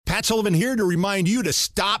Matt Sullivan here to remind you to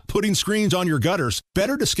stop putting screens on your gutters.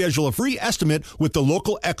 Better to schedule a free estimate with the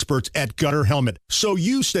local experts at Gutter Helmet so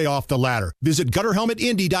you stay off the ladder. Visit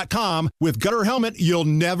GutterHelmetIndy.com. With Gutter Helmet, you'll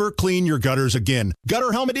never clean your gutters again.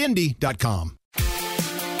 GutterHelmetIndy.com.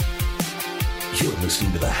 You're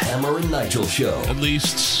listening to the Hammer and Nigel Show. At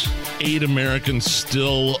least 8 Americans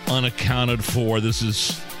still unaccounted for. This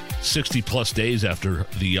is 60-plus days after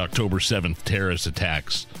the October 7th terrorist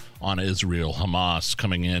attacks on Israel. Hamas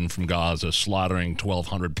coming in from Gaza, slaughtering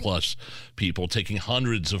 1,200-plus people, taking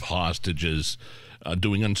hundreds of hostages,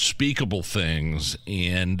 doing unspeakable things,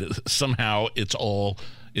 and somehow it's all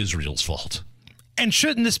Israel's fault. And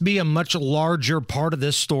shouldn't this be a much larger part of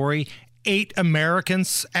this story? 8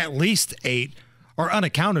 Americans, at least 8, are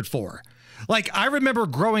unaccounted for. Like, I remember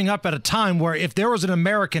growing up at a time where if there was an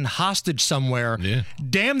American hostage somewhere,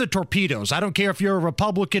 damn the torpedoes. I don't care if you're a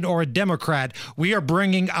Republican or a Democrat, we are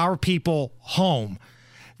bringing our people home.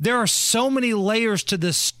 There are so many layers to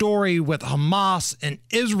this story with Hamas and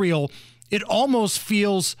Israel, it almost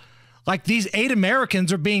feels like these 8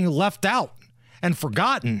 Americans are being left out and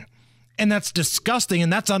forgotten. And that's disgusting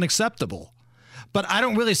and that's unacceptable. But I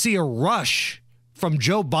don't really see a rush from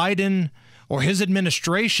Joe Biden or his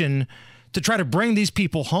administration to try to bring these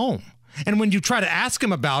people home. And when you try to ask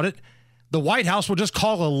them about it, the White House will just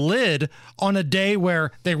call a lid on a day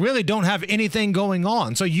where they really don't have anything going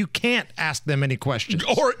on. So you can't ask them any questions.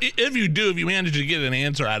 Or if you do, if you manage to get an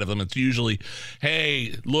answer out of them, it's usually,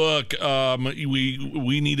 hey, look,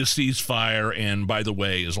 we need a ceasefire. And by the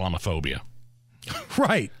way, Islamophobia.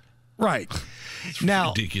 Right. It's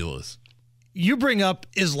now, ridiculous. You bring up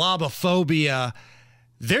Islamophobia.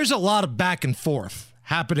 There's a lot of back and forth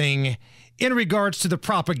happening in regards to the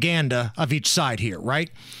propaganda of each side here, right?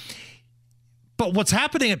 But what's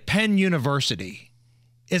happening at Penn University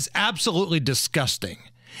is absolutely disgusting.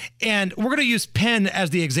 And we're going to use Penn as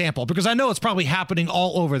the example because I know it's probably happening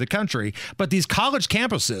all over the country, but these college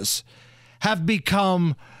campuses have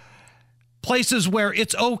become places where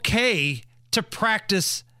it's okay to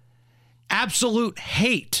practice absolute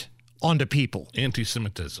hate onto people.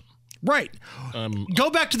 Anti-Semitism. Right. Go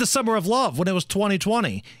back to the summer of love when it was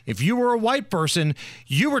 2020. If you were a white person,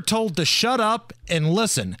 you were told to shut up and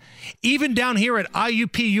listen. Even down here at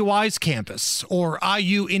IUPUI's campus or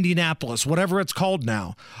IU Indianapolis, whatever it's called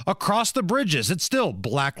now, across the bridges, it's still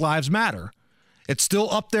Black Lives Matter. It's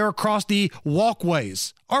still up there across the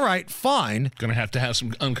walkways. All right, fine. Going to have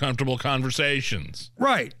some uncomfortable conversations.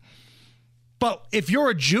 Right. But if you're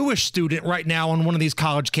a Jewish student right now on one of these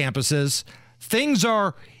college campuses, things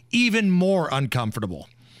are even more uncomfortable.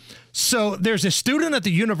 So there's a student at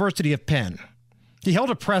the University of Penn. He held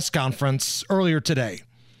a press conference earlier today.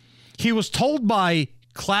 He was told by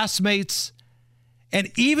classmates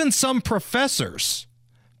and even some professors,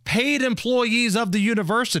 paid employees of the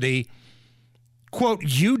university, quote,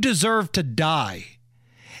 "You deserve to die."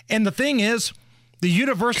 And the thing is, the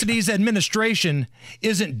university's administration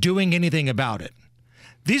isn't doing anything about it.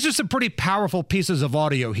 These are some pretty powerful pieces of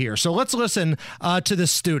audio here. So let's listen to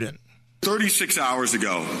this student. 36 hours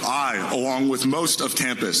ago, I, along with most of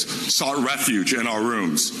campus, sought refuge in our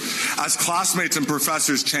rooms as classmates and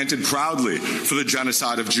professors chanted proudly for the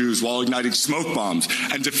genocide of Jews while igniting smoke bombs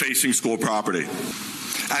and defacing school property.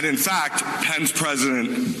 And in fact, Penn's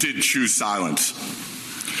president did choose silence.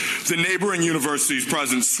 The neighboring university's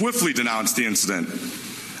president swiftly denounced the incident,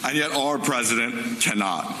 and yet our president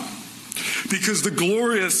cannot. Because the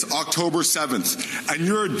glorious October 7th, and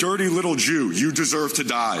you're a dirty little Jew, you deserve to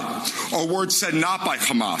die, are words said not by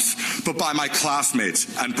Hamas, but by my classmates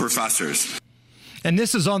and professors. And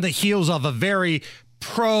this is on the heels of a very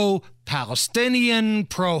pro-Palestinian,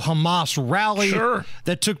 pro-Hamas rally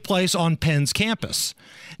that took place on Penn's campus.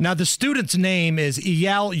 Now, the student's name is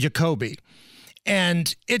Eyal Jacoby,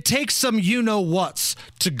 and it takes some you-know-whats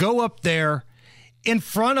to go up there in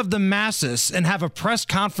front of the masses and have a press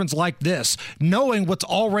conference like this, knowing what's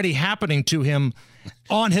already happening to him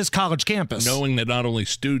on his college campus. Knowing that not only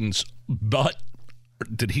students, but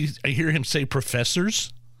I hear him say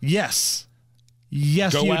professors? Yes.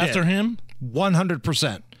 Yes, Go after him?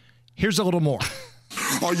 100%. Here's a little more.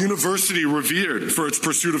 Our university, revered for its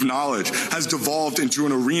pursuit of knowledge, has devolved into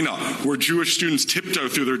an arena where Jewish students tiptoe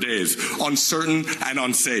through their days, uncertain and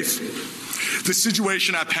unsafe. The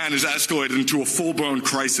situation at Penn has escalated into a full-blown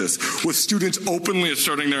crisis, with students openly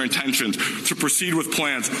asserting their intentions to proceed with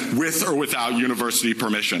plans with or without university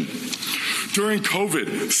permission. During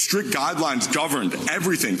COVID, strict guidelines governed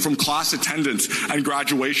everything from class attendance and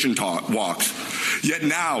graduation walks. Yet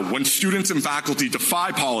now, when students and faculty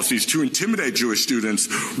defy policies to intimidate Jewish students,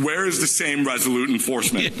 where is the same resolute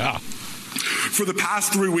enforcement? Yeah. For the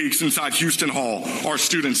past 3 weeks inside Houston Hall, our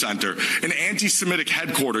student center, an anti-Semitic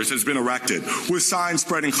headquarters has been erected with signs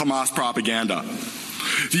spreading Hamas propaganda.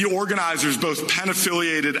 The organizers, both Penn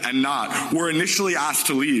affiliated and not, were initially asked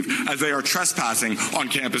to leave as they are trespassing on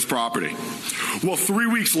campus property. Well, 3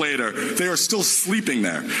 weeks later, they are still sleeping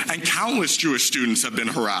there, and countless Jewish students have been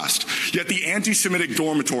harassed, yet the anti-Semitic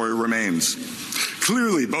dormitory remains.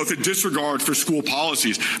 Clearly, both a disregard for school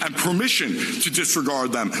policies and permission to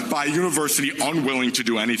disregard them by a university unwilling to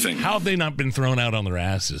do anything. How have they not been thrown out on their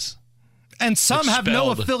asses? And some have no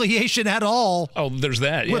affiliation at all. Oh, there's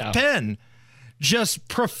that, with Penn. Just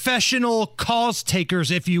professional cause takers,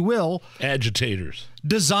 if you will. Agitators.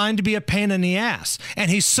 Designed to be a pain in the ass. And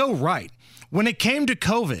he's so right. When it came to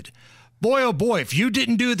COVID, boy, oh boy, if you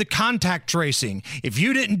didn't do the contact tracing, if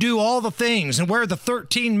you didn't do all the things and wear the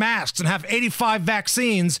 13 masks and have 85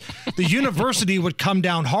 vaccines, the university would come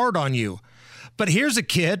down hard on you. But here's a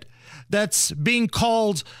kid that's being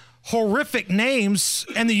called horrific names,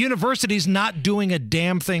 and the university's not doing a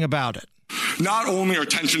damn thing about it. Not only are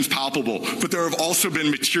tensions palpable, but there have also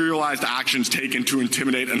been materialized actions taken to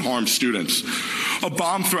intimidate and harm students. A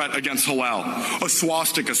bomb threat against Hillel, a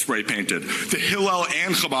swastika spray painted, the Hillel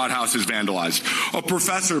and Chabad houses vandalized, a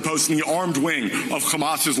professor posting the armed wing of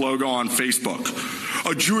Hamas's logo on Facebook,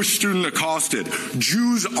 a Jewish student accosted,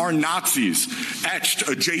 Jews are Nazis, etched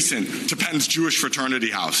adjacent to Penn's Jewish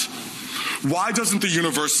fraternity house. Why doesn't the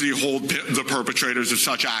university hold the perpetrators of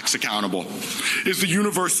such acts accountable? Is the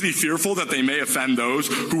university fearful that they may offend those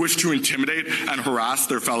who wish to intimidate and harass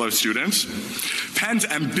their fellow students? Penn's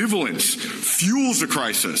ambivalence fuels a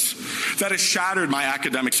crisis that has shattered my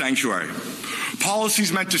academic sanctuary.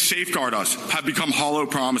 Policies meant to safeguard us have become hollow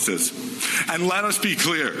promises. And let us be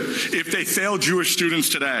clear, if they fail Jewish students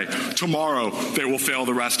today, tomorrow they will fail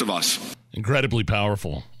the rest of us. Incredibly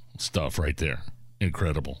powerful stuff right there.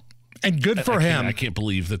 Incredible. And good for him. I can't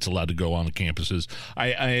believe that's allowed to go on the campuses.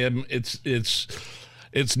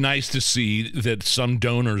 It's nice to see that some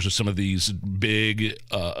donors of some of these big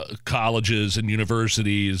colleges and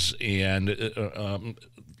universities and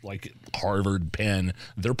like Harvard, Penn,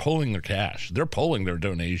 they're pulling their cash. They're pulling their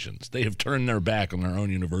donations. They have turned their back on their own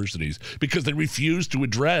universities because they refuse to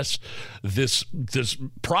address this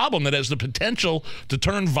problem that has the potential to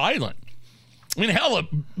turn violent. I mean, hell, a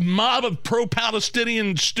mob of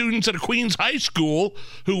pro-Palestinian students at a Queens high school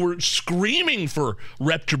who were screaming for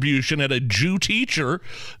retribution at a Jew teacher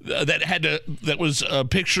that was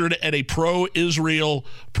pictured at a pro-Israel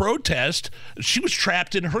protest. She was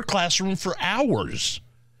trapped in her classroom for hours.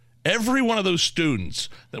 Every one of those students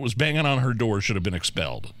that was banging on her door should have been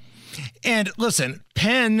expelled. And listen,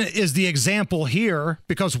 Penn is the example here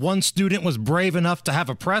because one student was brave enough to have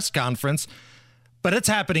a press conference, but it's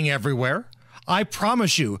happening everywhere. I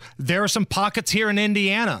promise you, there are some pockets here in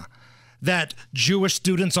Indiana that Jewish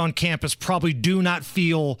students on campus probably do not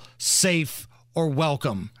feel safe or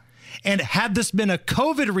welcome. And had this been a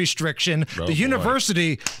COVID restriction, the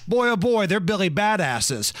university, boy, oh boy, they're Billy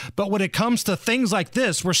Badasses. But when it comes to things like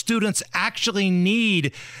this, where students actually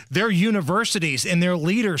need their universities and their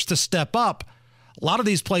leaders to step up, a lot of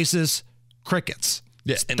these places, crickets.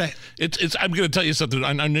 Yeah, and it's. I'm going to tell you something.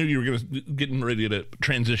 I knew you were getting ready to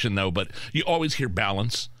transition, though, but you always hear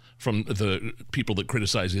balance from the people that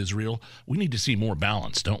criticize Israel. We need to see more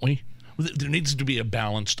balance, don't we? There needs to be a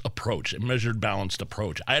balanced approach, a measured, balanced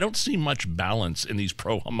approach. I don't see much balance in these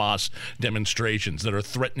pro-Hamas demonstrations that are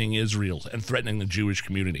threatening Israel and threatening the Jewish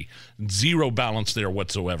community. Zero balance there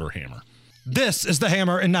whatsoever, Hammer. This is the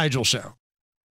Hammer and Nigel Show.